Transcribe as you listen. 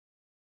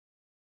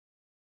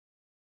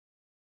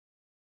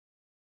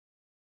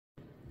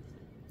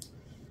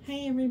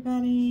Hey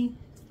everybody,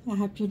 I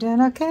hope you're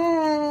doing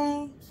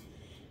okay.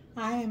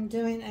 I am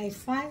doing a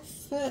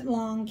 5-foot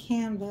long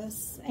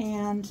canvas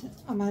and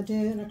I'm going to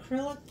do an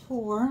acrylic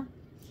pour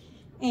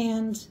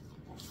and,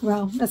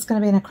 well, it's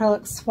going to be an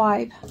acrylic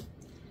swipe.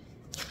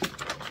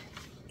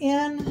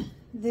 In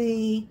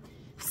the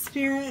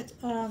spirit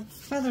of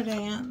Feather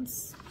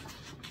Dance,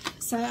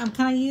 so I'm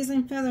kind of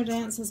using Feather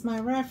Dance as my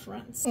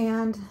reference,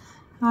 and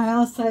I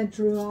also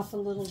drew off a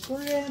little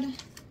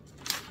grid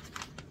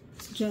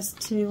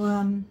just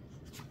to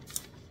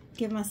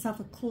give myself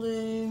a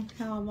clue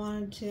how I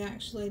wanted to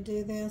actually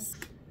do this.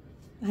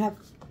 I have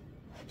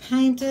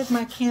painted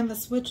my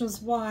canvas, which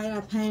was white.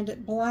 I painted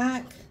it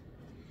black,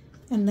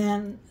 and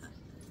then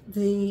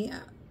the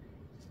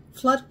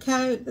flood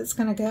coat that's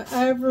going to go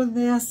over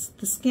this,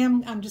 the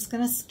skim, I'm just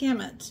going to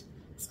skim it.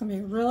 It's going to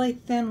be a really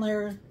thin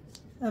layer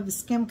of a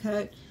skim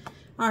coat.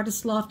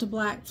 Artist Loft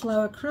Black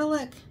Flow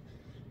Acrylic,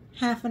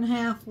 half and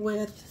half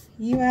with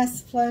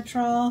US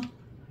Floetrol,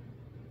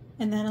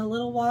 and then a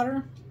little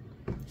water.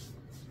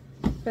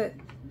 But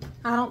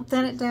I don't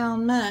thin it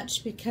down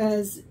much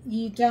because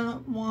you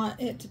don't want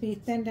it to be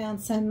thinned down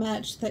so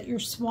much that your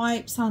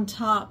swipes on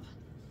top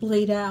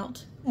bleed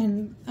out,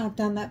 and I've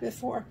done that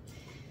before.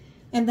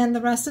 And then the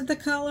rest of the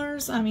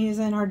colors, I'm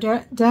using our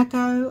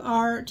Deco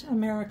Art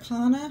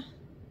Americana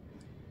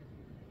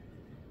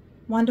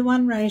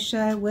 1:1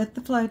 ratio with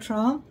the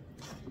Floetrol.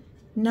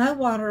 No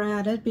water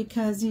added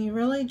because you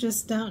really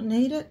just don't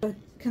need it. The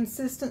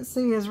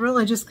consistency is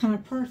really just kind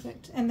of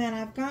perfect. And then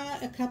I've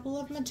got a couple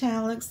of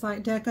metallics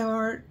like Deco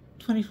Art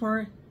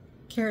 24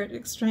 Karat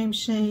Extreme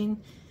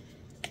Sheen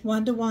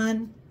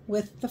 1:1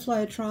 with the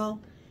Floetrol.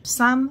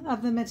 Some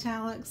of the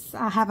metallics,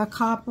 I have a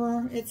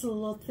copper, it's a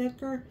little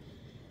thicker.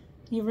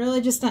 You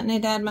really just don't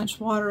need to add much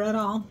water at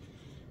all.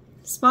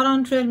 Spot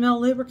On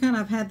Treadmill Lubricant,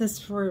 I've had this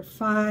for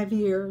 5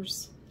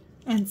 years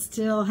and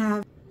still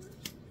have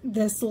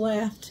this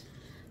left.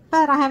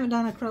 But I haven't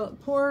done acrylic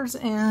pours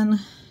in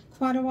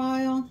quite a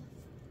while.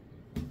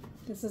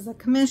 This is a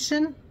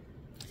commission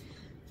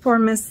for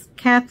Miss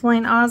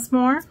Kathleen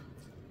Osmore.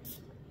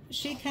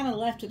 She kind of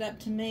left it up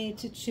to me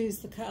to choose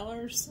the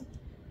colors.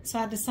 So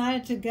I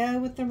decided to go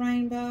with the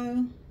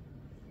rainbow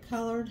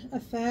colored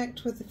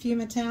effect with a few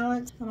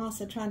metallics. I'm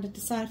also trying to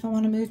decide if I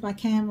want to move my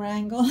camera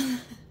angle.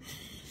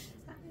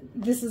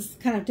 This is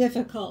kind of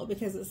difficult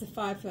because it's a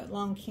 5-foot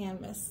long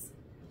canvas.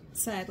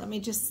 So let me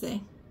just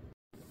see.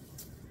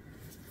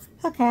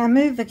 Okay, I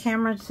moved the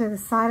camera to the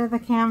side of the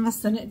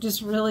canvas and it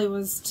just really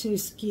was too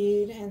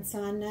skewed, and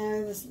so I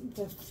know this,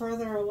 the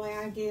further away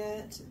I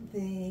get,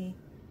 the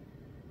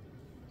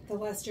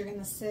less you're going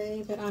to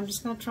see, but I'm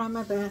just going to try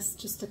my best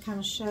just to kind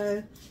of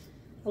show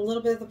a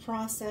little bit of the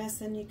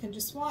process, and you can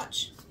just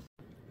watch.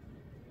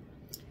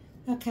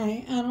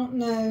 Okay, I don't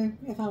know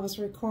if I was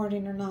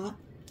recording or not.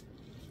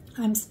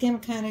 I'm skim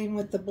coating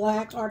with the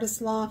black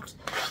Artist Loft,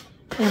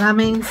 and I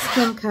mean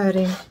skim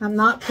coating. I'm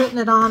not putting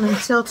it on and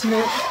tilting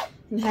it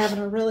and having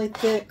a really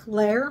thick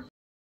layer.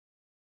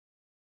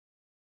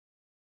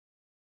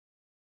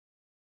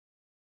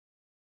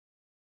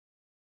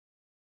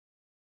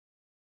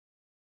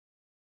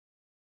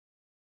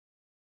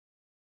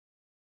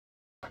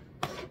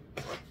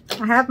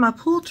 I have my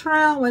pool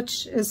trowel,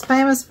 which is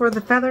famous for the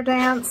feather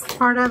dance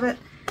part of it.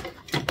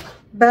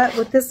 But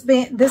with this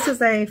being, this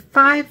is a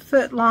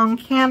 5-foot long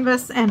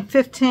canvas and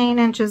 15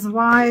 inches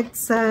wide,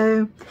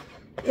 so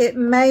it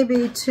may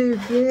be too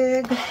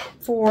big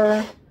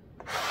for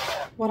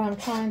what I'm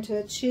trying to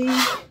achieve.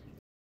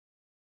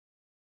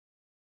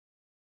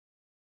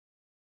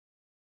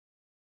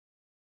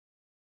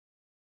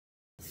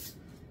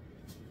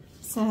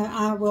 So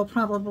I will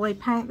probably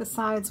paint the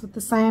sides with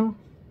the same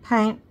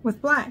paint with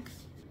black.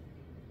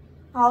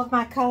 All of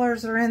my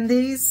colors are in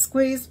these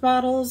squeeze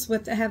bottles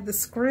with have the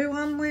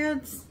screw-on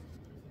lids.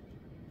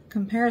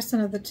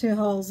 Comparison of the two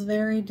holes,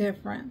 very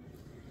different.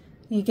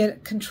 You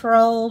get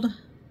controlled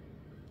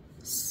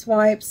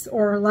swipes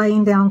or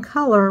laying down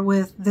color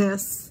with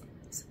this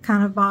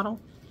kind of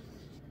bottle.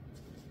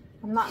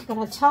 I'm not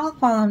going to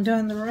talk while I'm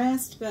doing the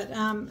rest, but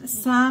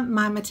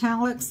my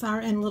metallics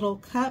are in little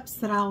cups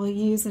that I will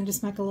use and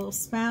just make a little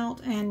spout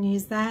and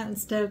use that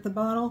instead of the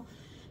bottle.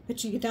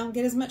 But you don't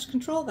get as much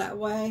control that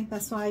way.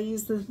 That's why I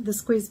use the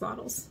squeeze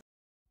bottles.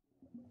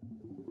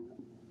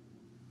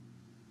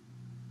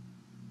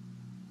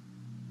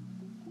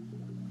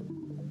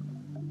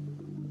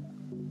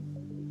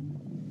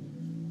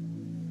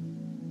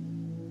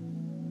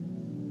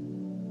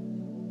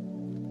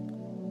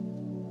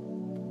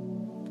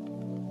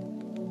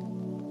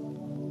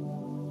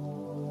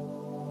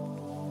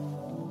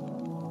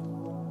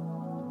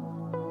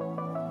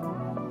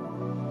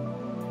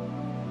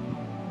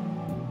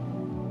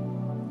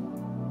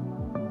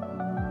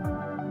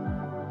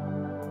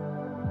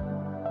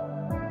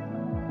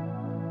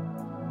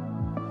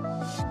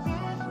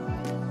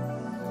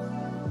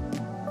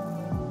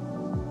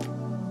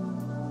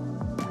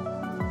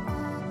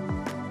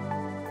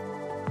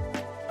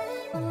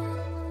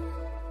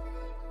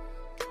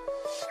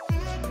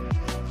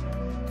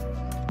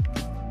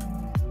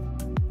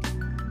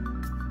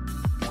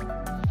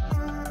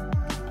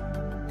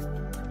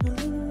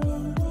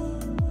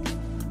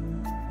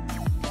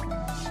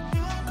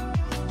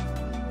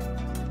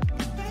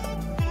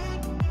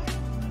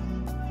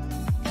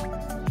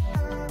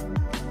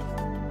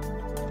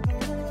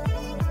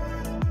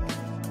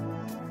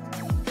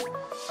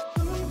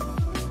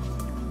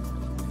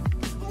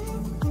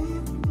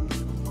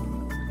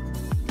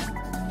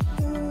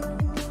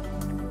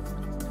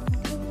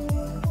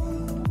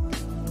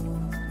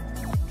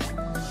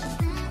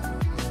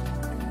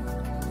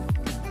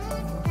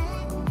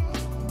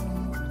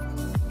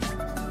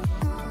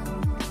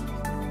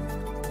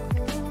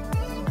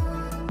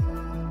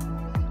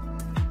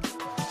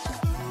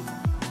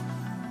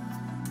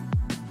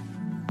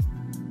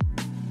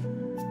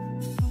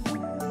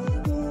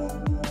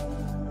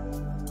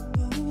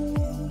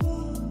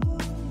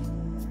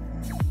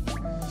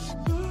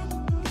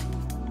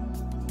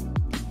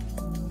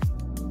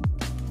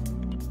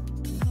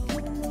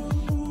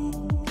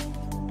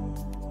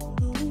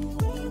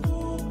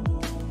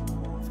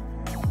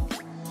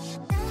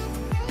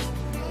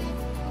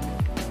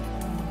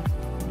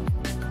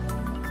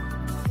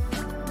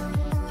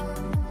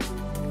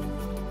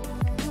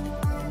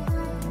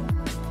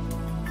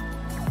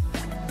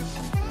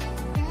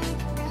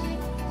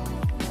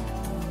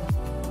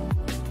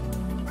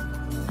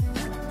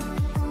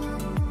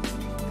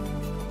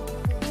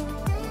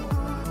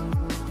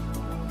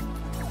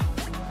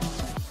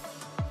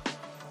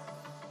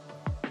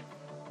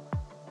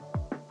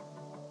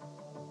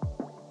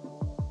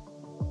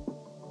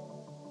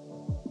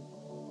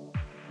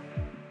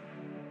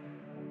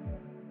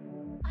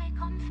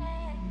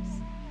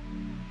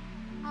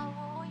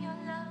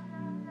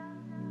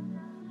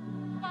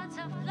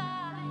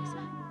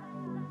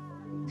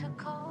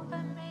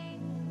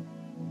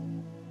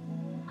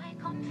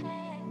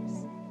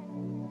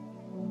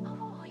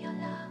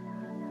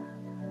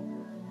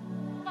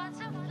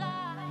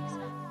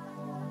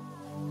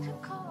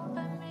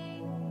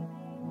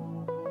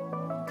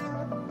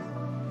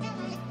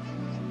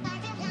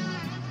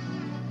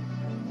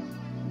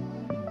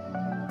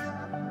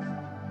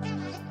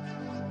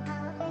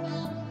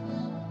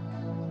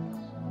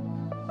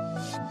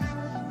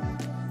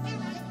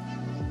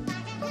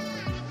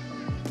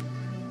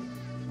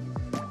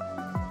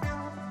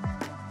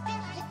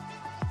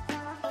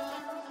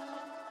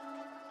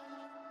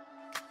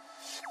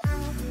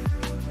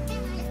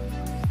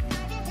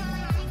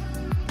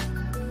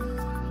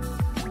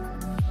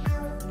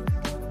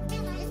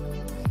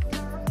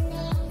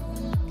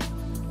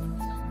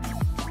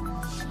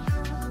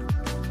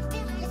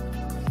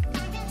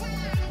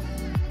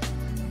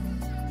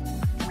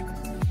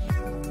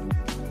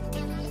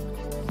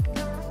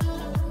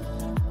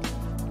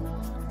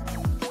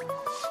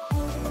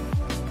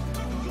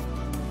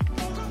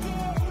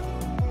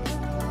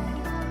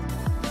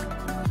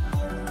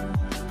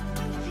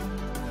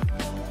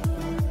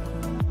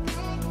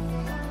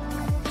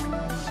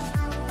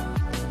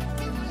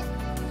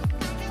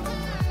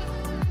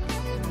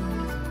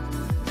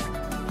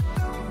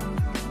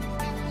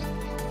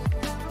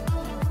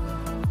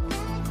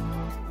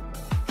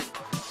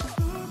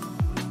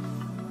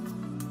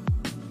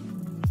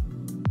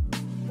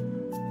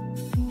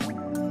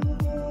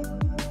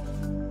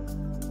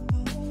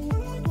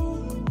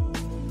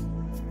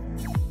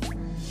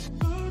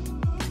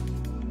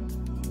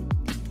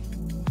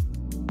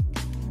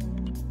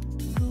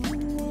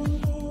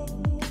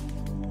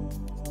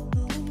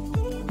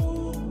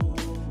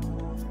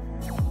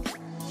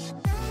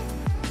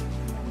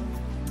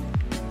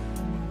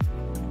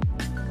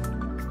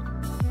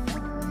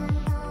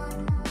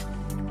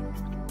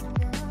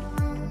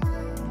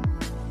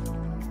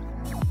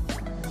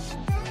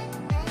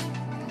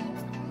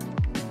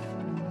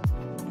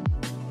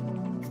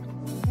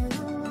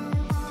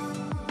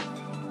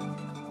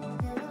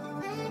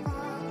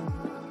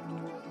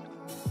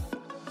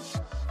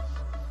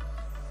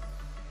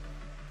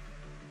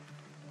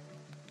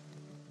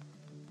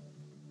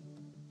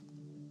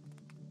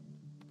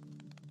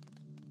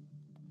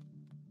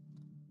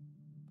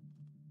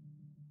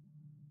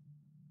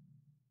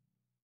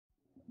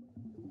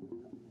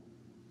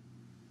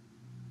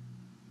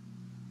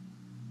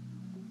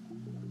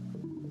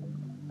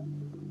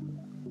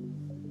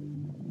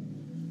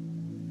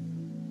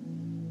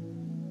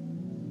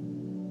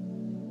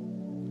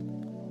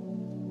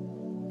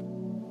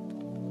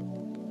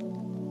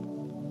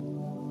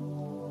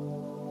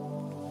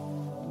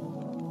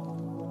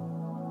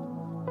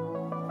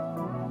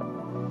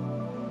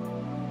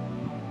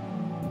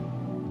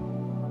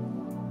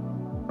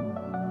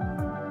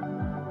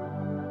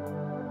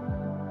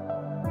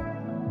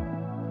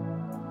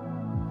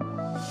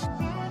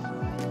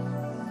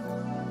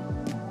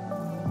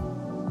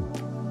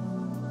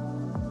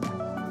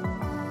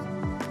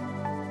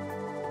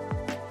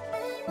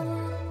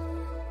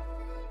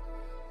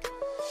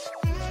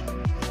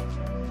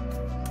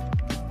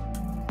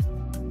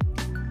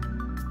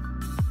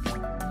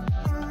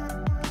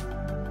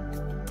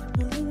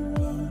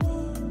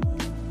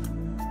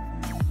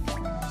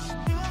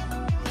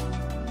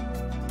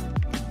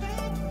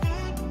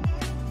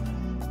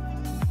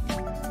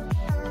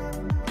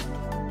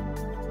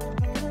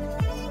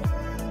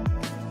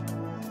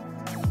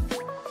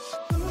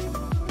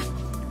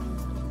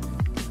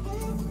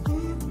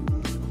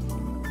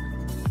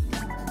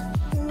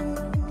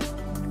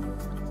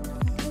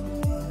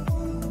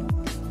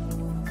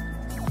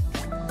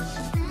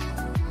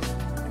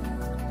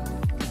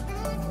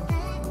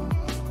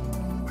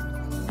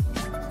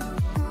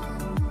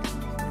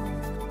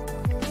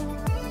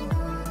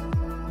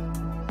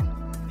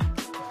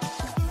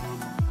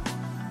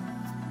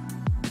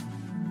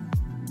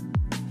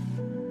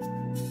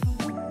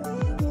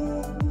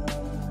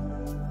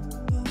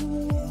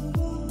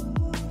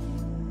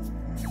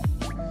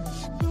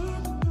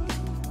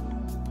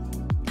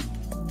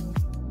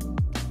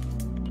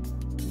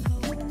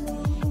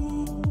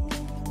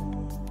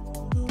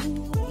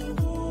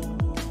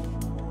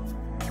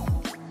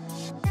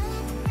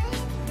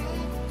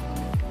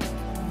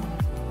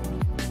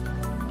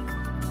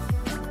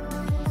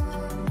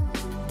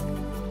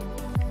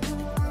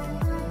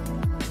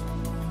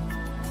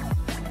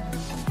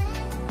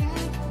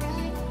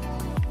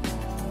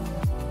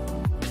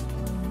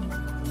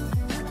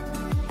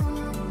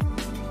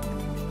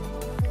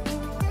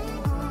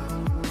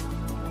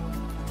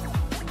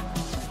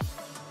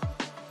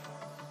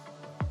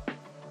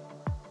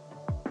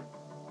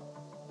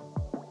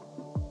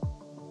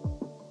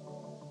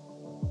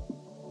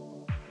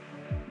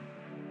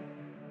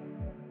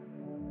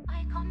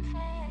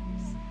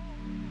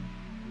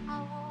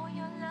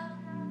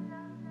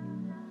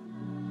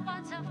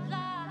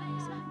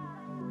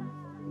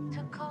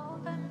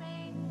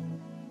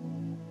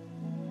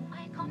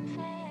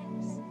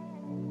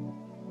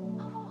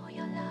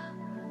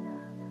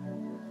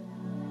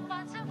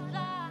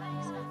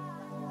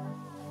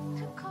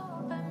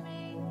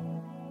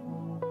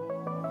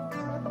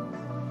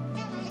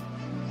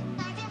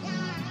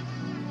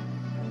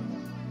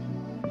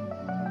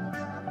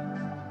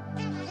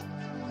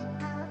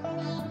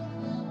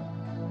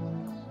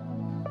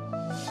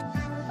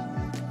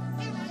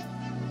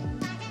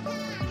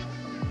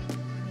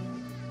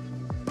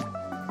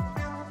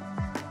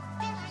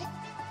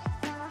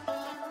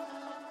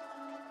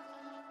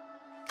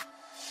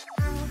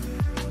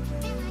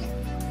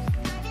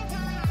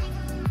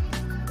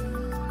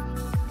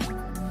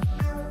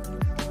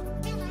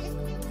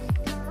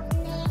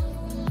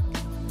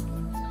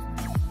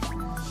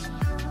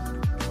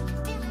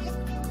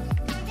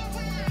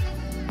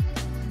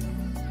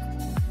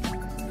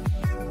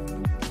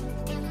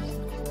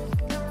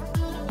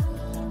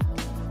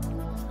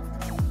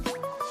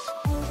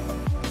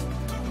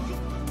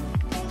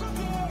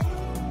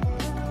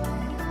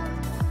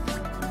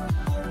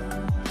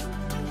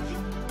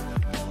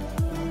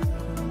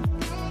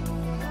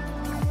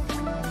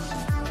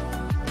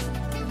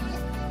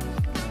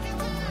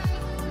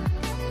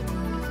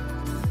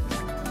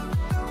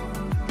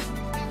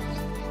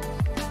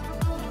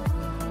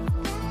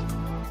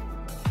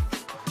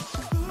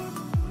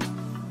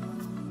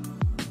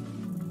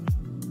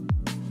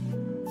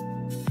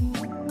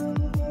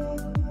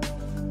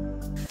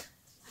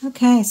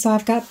 Okay, so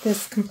I've got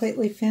this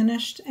completely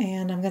finished,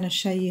 and I'm going to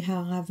show you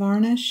how I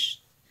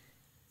varnish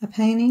a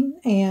painting.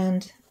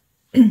 And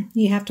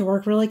you have to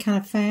work really kind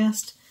of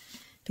fast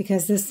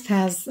because this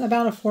has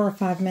about a 4 or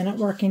 5 minute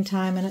working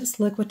time, and it's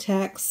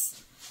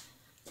Liquitex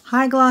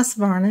high gloss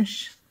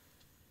varnish.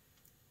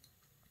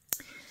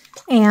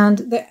 And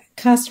the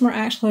customer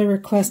actually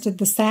requested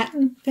the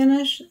satin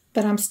finish,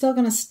 but I'm still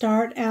going to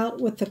start out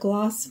with the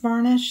gloss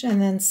varnish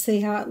and then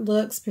see how it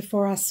looks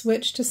before I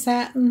switch to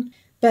satin.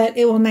 But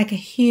it will make a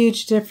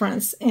huge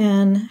difference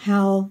in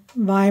how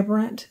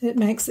vibrant it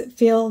makes it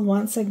feel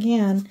once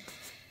again.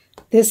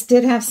 This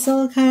did have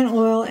silicone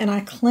oil, and I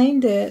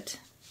cleaned it.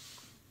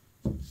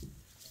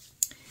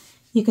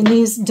 You can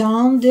use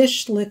Dawn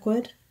dish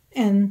liquid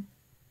and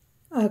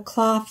a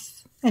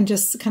cloth and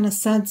just kind of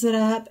suds it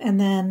up,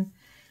 and then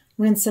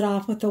rinse it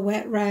off with a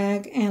wet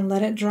rag and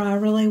let it dry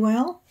really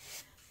well.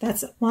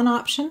 That's one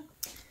option.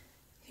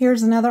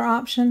 Here's another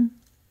option.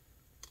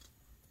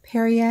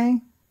 Perrier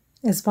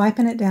is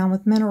wiping it down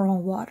with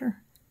mineral water.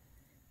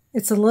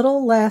 It's a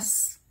little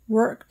less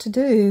work to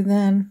do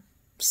than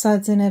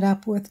sudsing it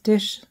up with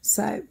dish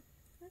soap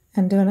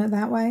and doing it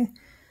that way.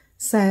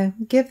 So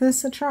give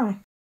this a try.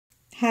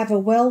 Have a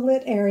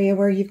well-lit area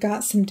where you've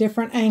got some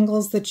different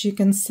angles that you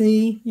can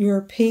see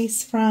your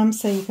piece from,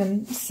 so you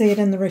can see it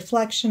in the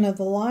reflection of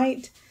the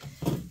light.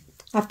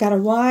 I've got a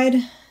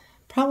wide,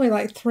 probably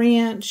like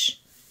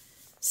 3-inch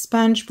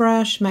sponge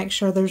brush. Make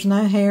sure there's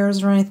no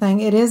hairs or anything.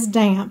 It is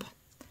damp.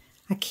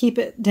 I keep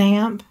it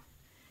damp.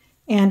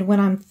 And when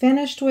I'm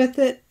finished with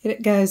it,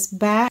 it goes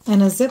back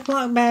in a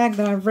Ziploc bag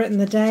that I've written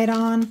the date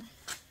on.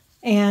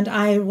 And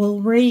I will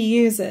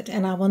reuse it,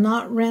 and I will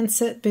not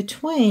rinse it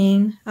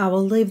between. I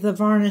will leave the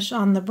varnish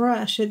on the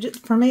brush.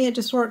 For me, it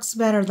just works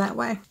better that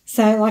way.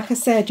 So like I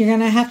said, you're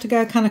going to have to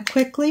go kind of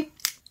quickly.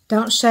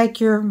 Don't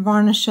shake your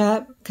varnish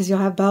up because you'll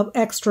have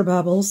extra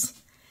bubbles.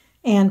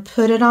 And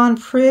put it on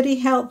pretty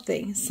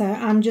healthy. So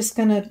I'm just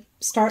going to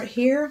start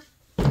here.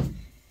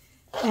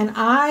 And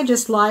I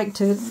just like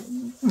to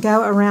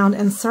go around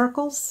in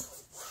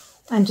circles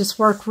and just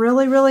work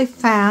really, really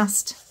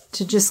fast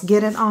to just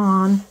get it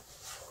on.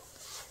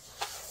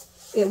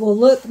 It will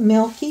look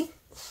milky.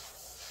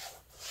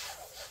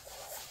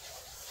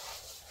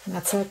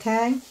 That's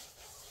okay.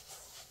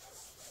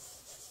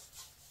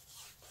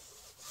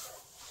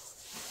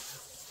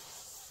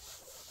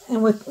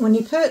 And when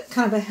you put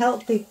kind of a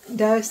healthy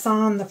dose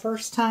on the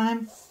first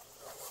time,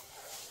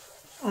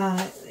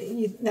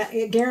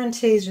 it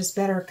guarantees just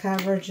better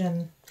coverage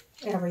and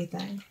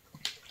everything.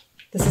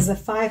 This is a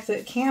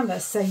 5-foot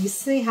canvas, so you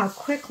see how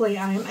quickly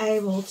I am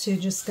able to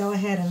just go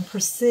ahead and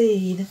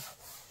proceed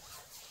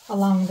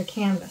along the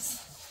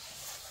canvas.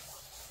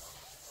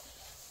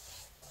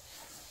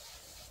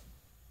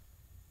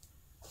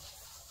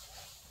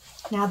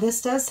 Now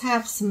this does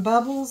have some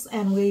bubbles,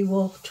 and we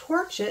will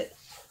torch it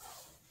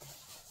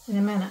in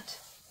a minute.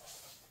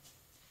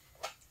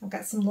 I've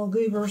got some little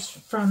goobers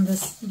from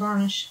this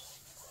varnish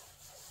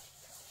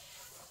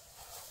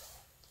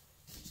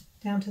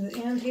down to the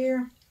end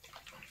here.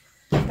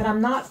 But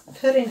I'm not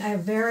putting a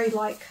very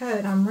light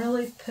coat. I'm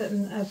really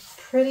putting a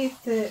pretty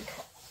thick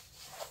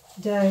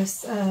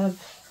dose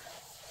of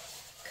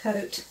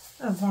coat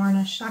of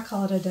varnish. I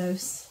call it a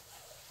dose.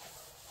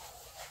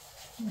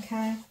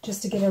 Okay,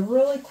 just to get a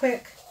really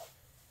quick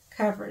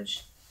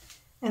coverage.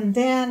 And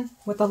then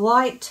with a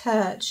light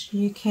touch,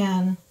 you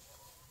can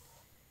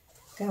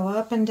go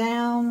up and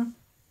down.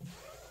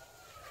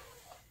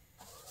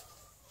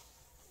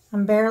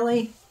 I'm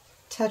barely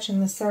touching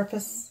the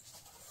surface.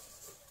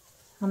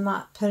 I'm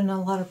not putting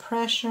a lot of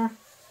pressure.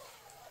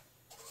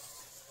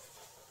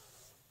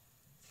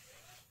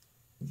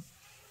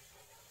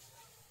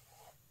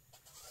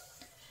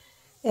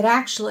 It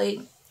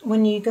actually,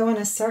 when you go in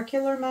a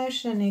circular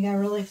motion and you go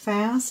really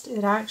fast,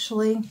 it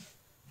actually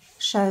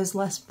shows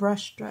less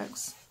brush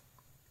strokes.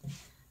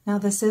 Now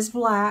this is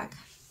black,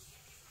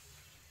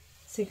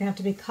 so you're going to have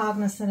to be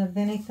cognizant of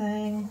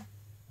anything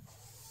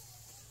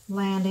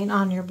landing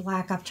on your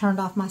black. I've turned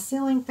off my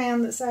ceiling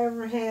fan that's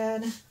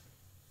overhead.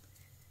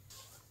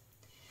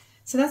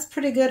 So that's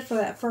pretty good for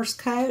that first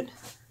coat.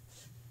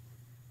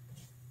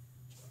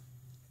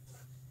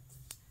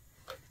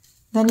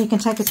 Then you can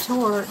take a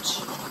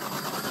torch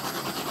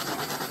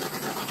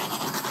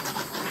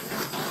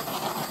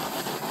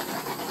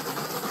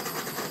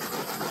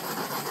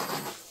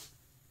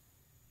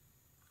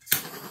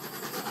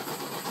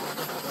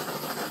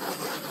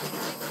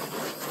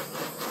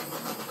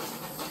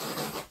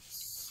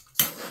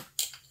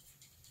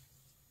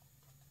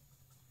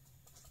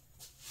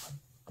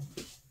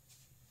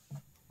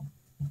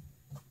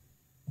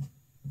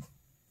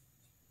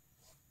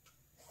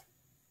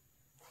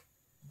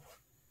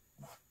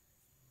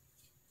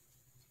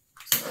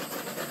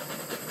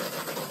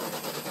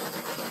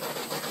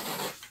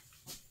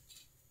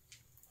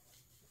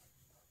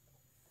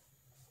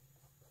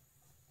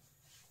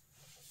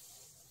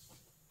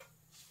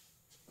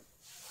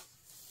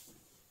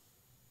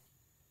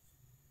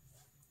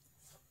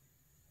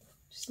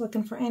Just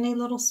looking for any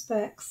little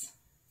specks.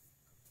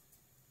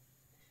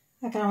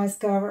 I can always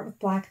go over it with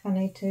black if I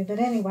need to. But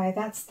anyway,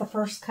 that's the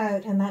first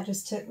coat, and that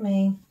just took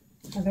me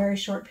a very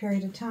short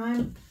period of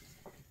time.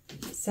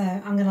 So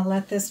I'm going to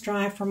let this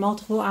dry for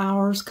multiple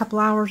hours, a couple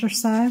hours or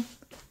so.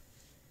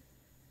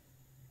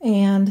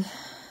 And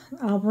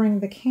I'll bring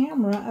the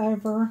camera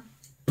over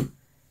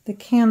the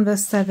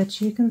canvas so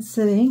that you can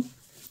see.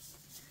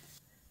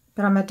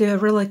 But I'm going to do a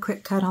really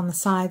quick cut on the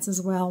sides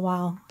as well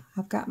while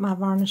I've got my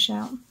varnish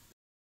out.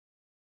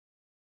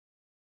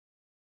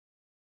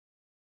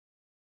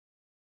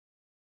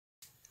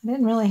 I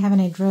didn't really have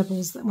any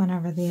dribbles that went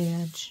over the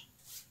edge.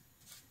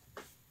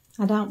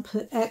 I don't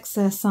put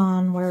excess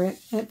on where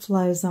it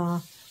flows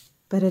off,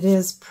 but it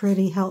is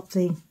pretty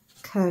healthy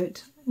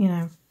coat, you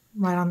know,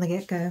 right on the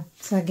get-go.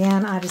 So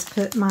again, I just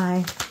put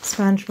my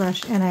sponge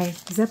brush in a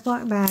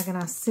Ziploc bag and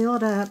I seal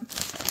it up,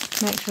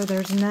 make sure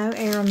there's no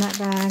air in that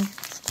bag.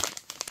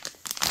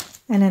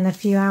 And in a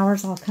few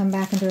hours, I'll come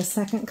back and do a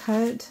second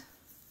coat.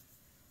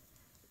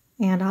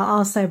 And I'll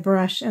also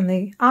brush in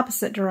the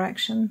opposite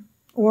direction.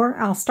 Or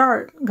I'll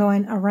start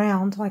going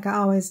around like I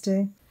always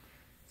do.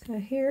 So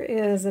here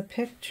is a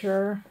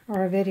picture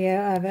or a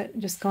video of it,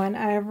 just going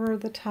over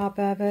the top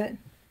of it.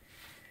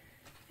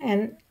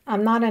 And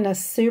I'm not in a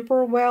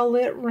super well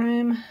lit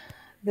room.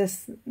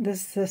 This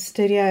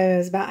studio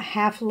is about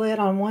half lit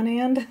on one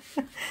end.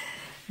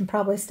 I'm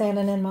probably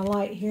standing in my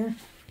light here.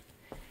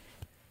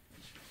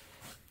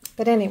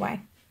 But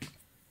anyway,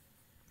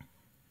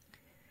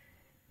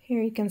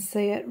 here you can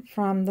see it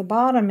from the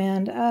bottom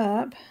end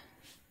up,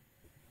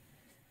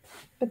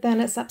 but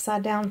then it's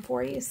upside down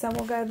for you. So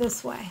we'll go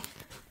this way,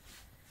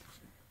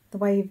 the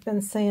way you've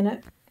been seeing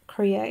it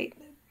create.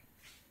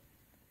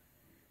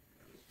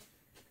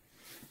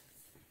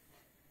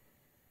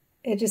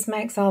 It just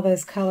makes all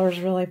those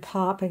colors really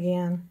pop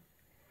again.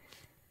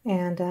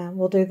 And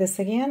we'll do this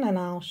again and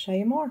I'll show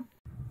you more.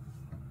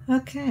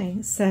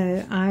 Okay,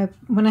 so I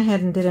went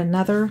ahead and did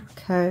another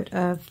coat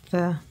of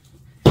the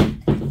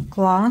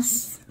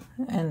gloss.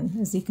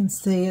 And as you can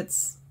see,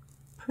 it's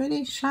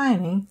pretty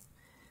shiny,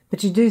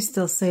 but you do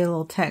still see a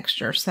little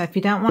texture. So if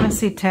you don't want to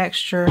see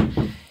texture,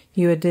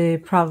 you would do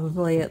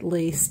probably at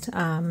least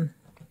 2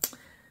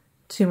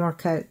 more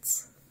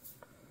coats.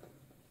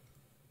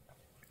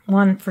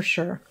 1 for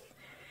sure.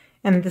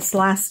 And this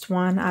last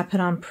one I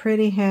put on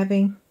pretty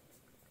heavy.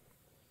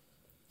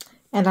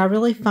 And I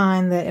really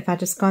find that if I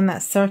just go in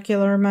that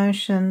circular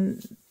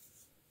motion,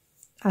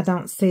 I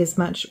don't see as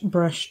much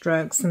brush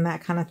strokes and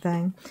that kind of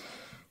thing.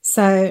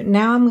 So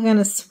now I'm going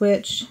to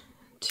switch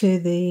to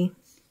the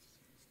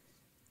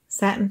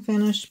satin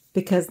finish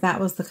because that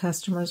was the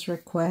customer's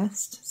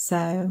request.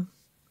 So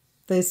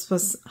this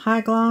was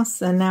high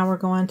gloss and now we're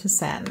going to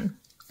satin.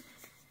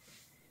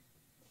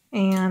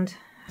 And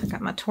I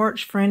got my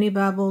torch for any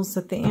bubbles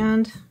at the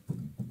end.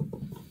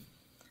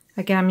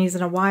 Again, I'm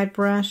using a wide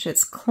brush.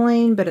 It's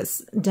clean, but it's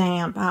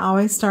damp. I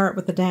always start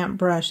with a damp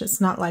brush.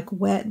 It's not like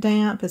wet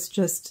damp. It's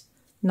just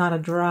not a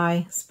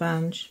dry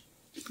sponge.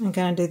 I'm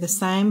going to do the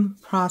same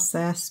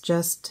process,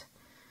 just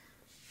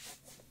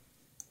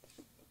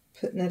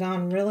putting it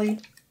on really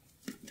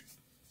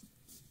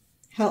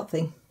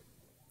healthy.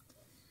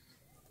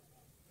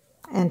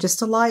 And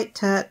just a light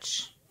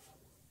touch.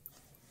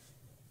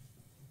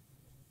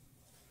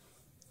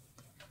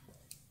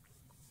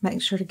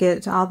 Make sure to get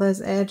it to all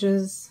those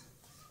edges.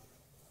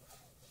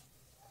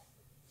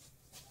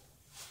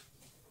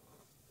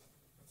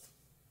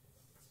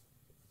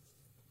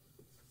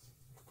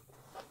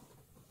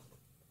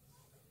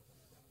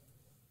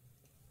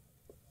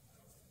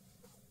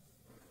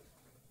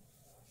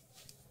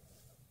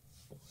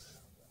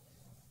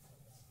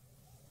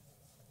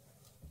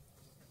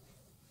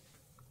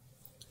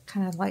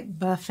 Kind of like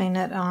buffing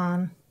it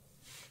on.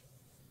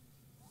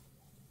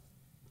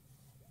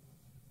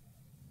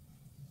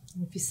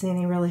 If you see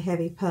any really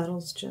heavy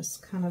puddles,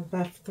 just kind of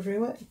buff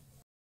through it.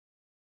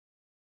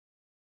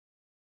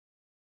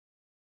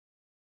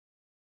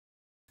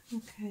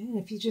 Okay, and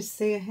if you just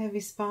see a heavy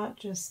spot,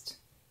 just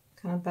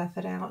kind of buff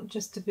it out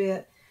just a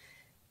bit.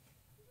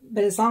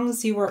 But as long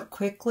as you work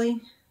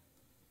quickly,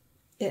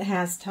 it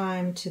has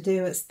time to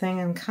do its thing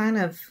and kind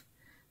of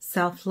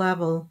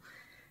self-level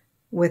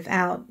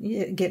without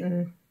it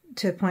getting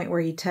to a point where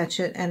you touch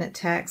it and it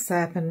tacks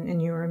up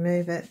and you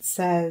remove it.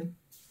 So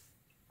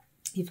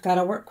you've got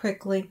to work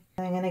quickly.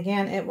 And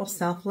again, it will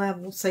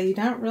self-level. So you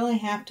don't really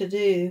have to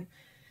do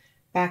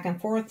back and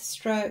forth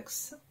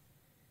strokes,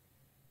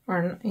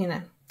 or, you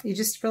know, you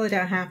just really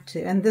don't have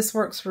to. And this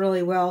works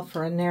really well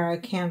for a narrow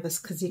canvas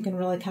because you can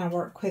really kind of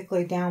work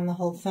quickly down the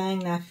whole thing.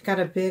 Now, if you've got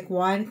a big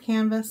wide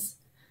canvas,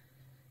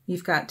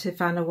 you've got to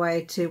find a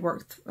way to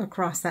work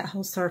across that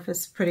whole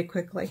surface pretty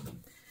quickly.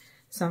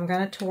 So I'm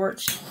going to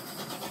torch.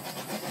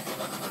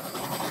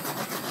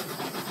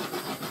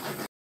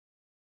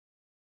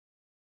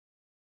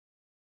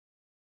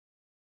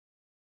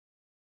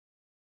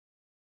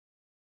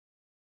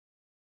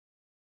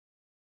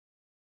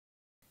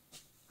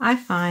 I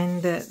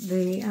find that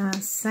the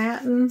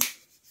satin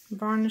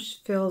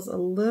varnish feels a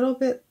little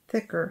bit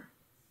thicker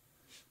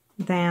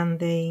than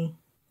the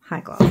high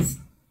gloss.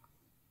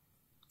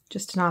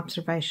 Just an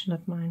observation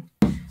of mine.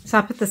 So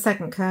I put the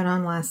second coat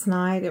on last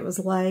night. It was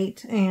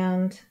late,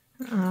 and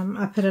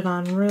I put it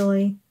on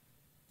really,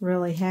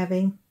 really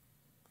heavy,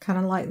 kind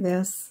of like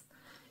this.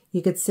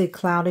 You could see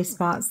cloudy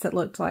spots that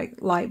looked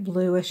like light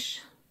bluish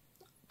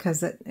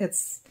because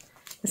it's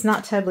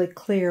not totally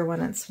clear when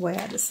it's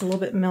wet. It's a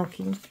little bit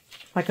milky,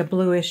 like a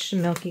bluish,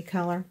 milky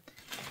color.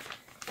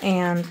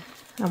 And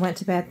I went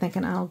to bed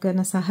thinking, oh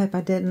goodness, I hope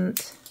I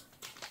didn't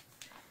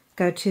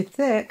go too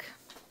thick.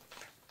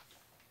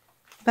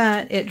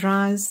 But it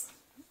dries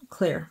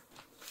clear.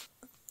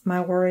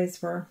 My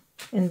worries were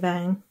in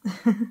vain.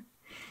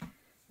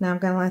 Now I'm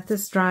going to let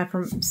this dry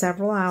for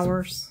several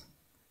hours.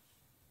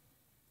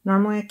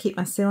 Normally I keep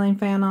my ceiling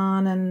fan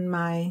on in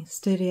my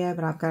studio,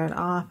 but I've got it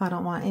off. I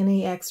don't want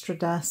any extra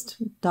dust,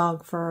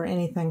 dog fur,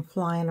 anything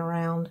flying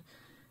around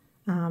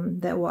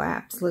that will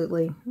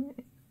absolutely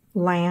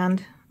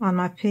land on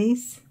my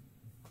piece.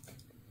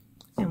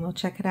 And we'll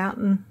check it out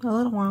in a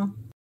little while.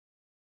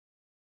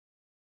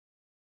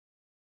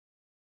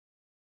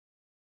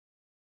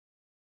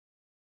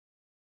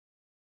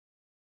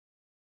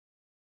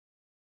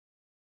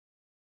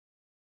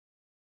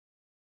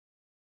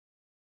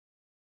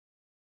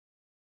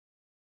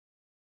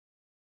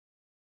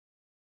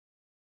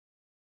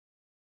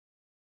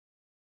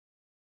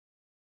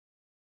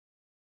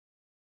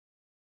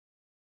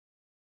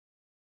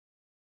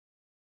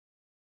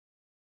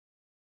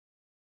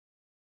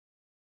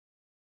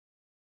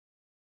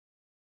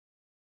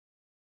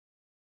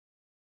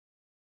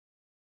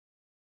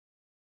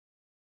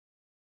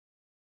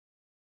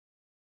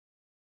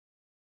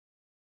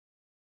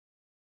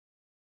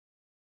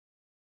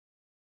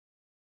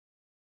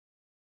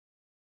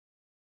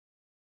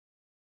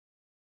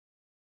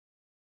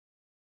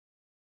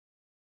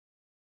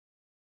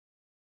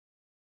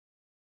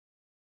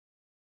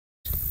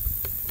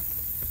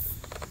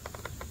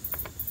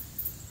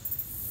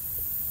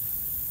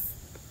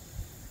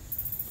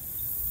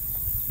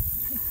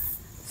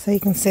 So you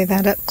can see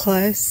that up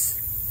close.